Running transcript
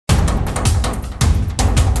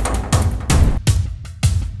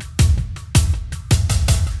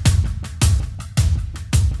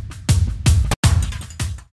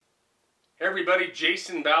everybody,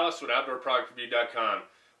 Jason Ballas with OutdoorProductReview.com.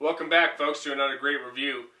 Welcome back, folks, to another great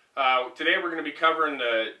review. Today we're going to be covering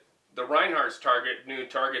the Rinehart's new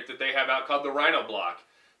target that they have out called the Rhinoblock.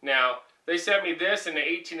 Now, they sent me this and the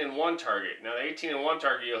 18-in-1 target. Now, the 18-in-1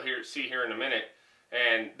 target you'll see here in a minute,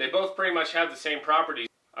 and they both pretty much have the same properties.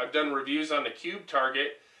 I've done reviews on the Cube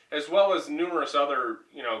target as well as numerous other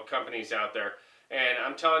companies out there, and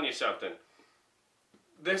I'm telling you something.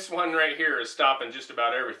 This one right here is stopping just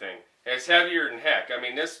about everything. And it's heavier than heck. I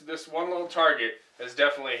mean, this one little target is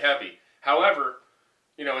definitely heavy. However,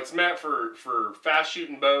 it's meant for fast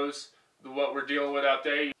shooting bows, what we're dealing with out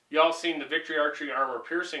there. Y'all seen the Victory Archery armor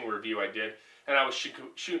piercing review I did, and I was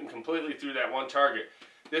shooting completely through that one target.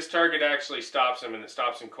 This target actually stops him, and it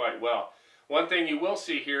stops him quite well. One thing you will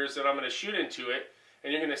see here is that I'm going to shoot into it,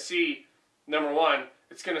 and you're going to see, number one,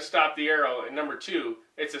 it's going to stop the arrow, and number two,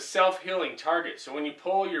 it's a self-healing target. So when you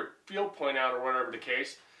pull your field point out or whatever the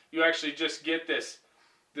case, you actually just get this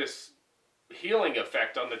healing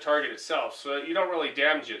effect on the target itself, so you don't really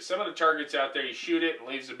damage it. Some of the targets out there, you shoot it and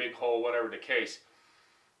leaves a big hole, whatever the case.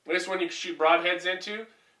 This one you can shoot broadheads into.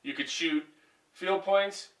 You could shoot field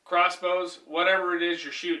points, crossbows, whatever it is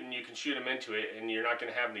you're shooting, you can shoot them into it, and you're not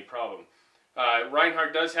going to have any problem.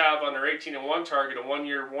 Rinehart does have on their 18-in-1 target a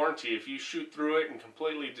 1-year warranty. If you shoot through it and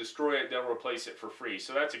completely destroy it, they'll replace it for free.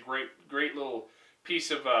 So that's a great little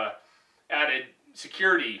piece of added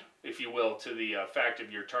security, if you will, to the fact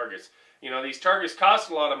of your targets. These targets cost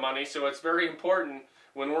a lot of money, so it's very important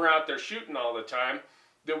when we're out there shooting all the time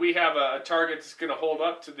that we have a target that's going to hold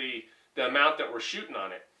up to the amount that we're shooting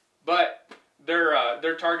on it. But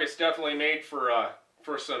their target's definitely made for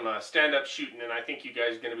some stand-up shooting, and I think you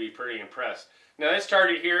guys are going to be pretty impressed. Now, this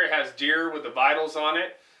target here, it has deer with the vitals on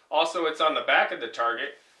it. Also, it's on the back of the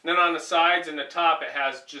target. And then on the sides and the top, it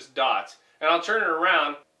has just dots. And I'll turn it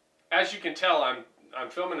around. As you can tell, I'm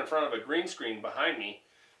filming in front of a green screen behind me.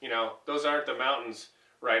 Those aren't the mountains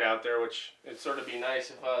right out there, which it'd sort of be nice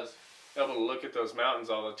if I was able to look at those mountains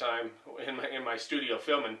all the time in my studio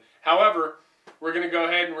filming. However, we're going to go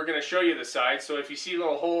ahead and we're going to show you the sides. So if you see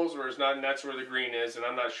little holes where it's not, and that's where the green is, and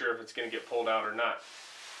I'm not sure if it's going to get pulled out or not.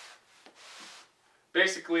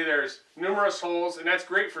 Basically, there's numerous holes, and that's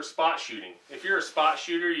great for spot shooting. If you're a spot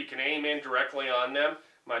shooter, you can aim in directly on them.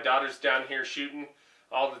 My daughter's down here shooting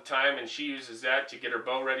all the time, and she uses that to get her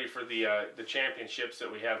bow ready for the championships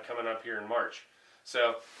that we have coming up here in March.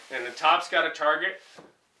 So, and the top's got a target.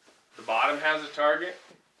 The bottom has a target.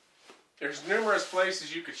 There's numerous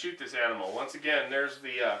places you could shoot this animal. Once again, there's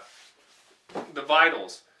the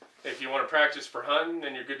vitals. If you want to practice for hunting,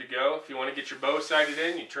 then you're good to go. If you want to get your bow sighted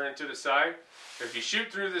in, you turn it to the side. If you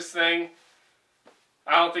shoot through this thing,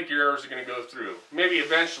 I don't think your arrows are going to go through. Maybe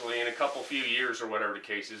eventually in a few years or whatever the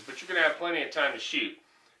case is, but you're going to have plenty of time to shoot.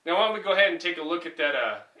 Now why don't we go ahead and take a look at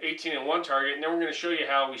that 18-in-1 target, and then we're going to show you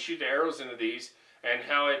how we shoot the arrows into these and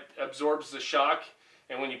how it absorbs the shock,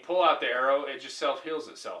 and when you pull out the arrow, it just self-heals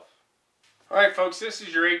itself. Alright folks, this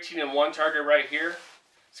is your 18-in-1 target right here.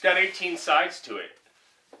 It's got 18 sides to it.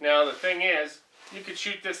 Now the thing is, you could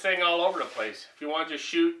shoot this thing all over the place. If you want to just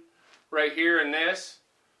shoot right here in this,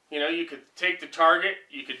 you could take the target,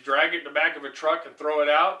 you could drag it in the back of a truck and throw it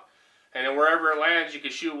out, and then wherever it lands, you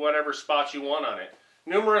could shoot whatever spot you want on it.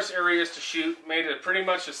 Numerous areas to shoot, made it pretty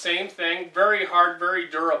much the same thing. Very hard, very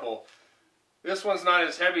durable. This one's not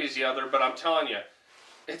as heavy as the other, but I'm telling you,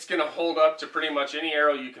 it's going to hold up to pretty much any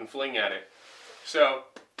arrow you can fling at it. So,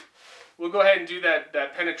 we'll go ahead and do that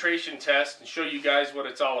penetration test and show you guys what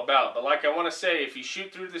it's all about. But like I want to say, if you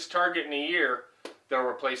shoot through this target in a year, they'll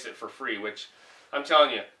replace it for free, which I'm telling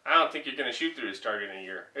you, I don't think you're going to shoot through this target in a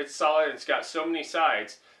year. It's solid, it's got so many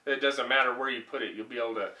sides that it doesn't matter where you put it, you'll be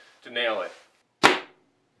able to nail it.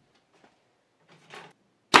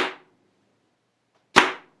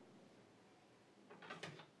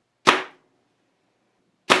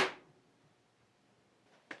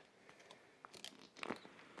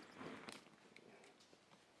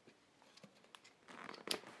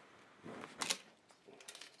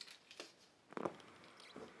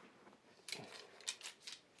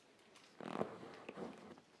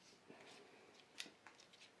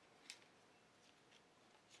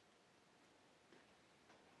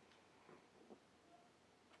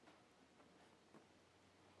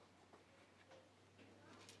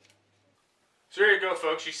 So there you go,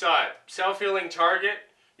 folks. You saw it. Self-healing target.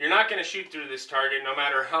 You're not going to shoot through this target no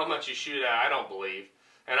matter how much you shoot at, I don't believe.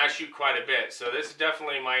 And I shoot quite a bit. So this is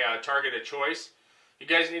definitely my target of choice. You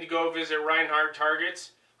guys need to go visit Rinehart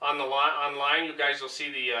Targets online. You guys will see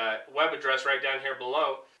the web address right down here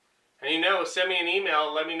below. And send me an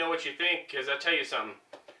email. Let me know what you think, because I'll tell you something.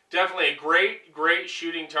 Definitely a great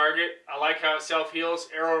shooting target. I like how it self-heals.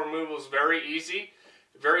 Arrow removal is very easy.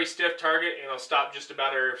 Very stiff target, and it'll stop just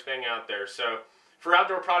about everything out there. So, for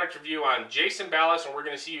Outdoor Product Review, I'm Jason Ballas, and we're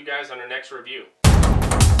going to see you guys on our next review.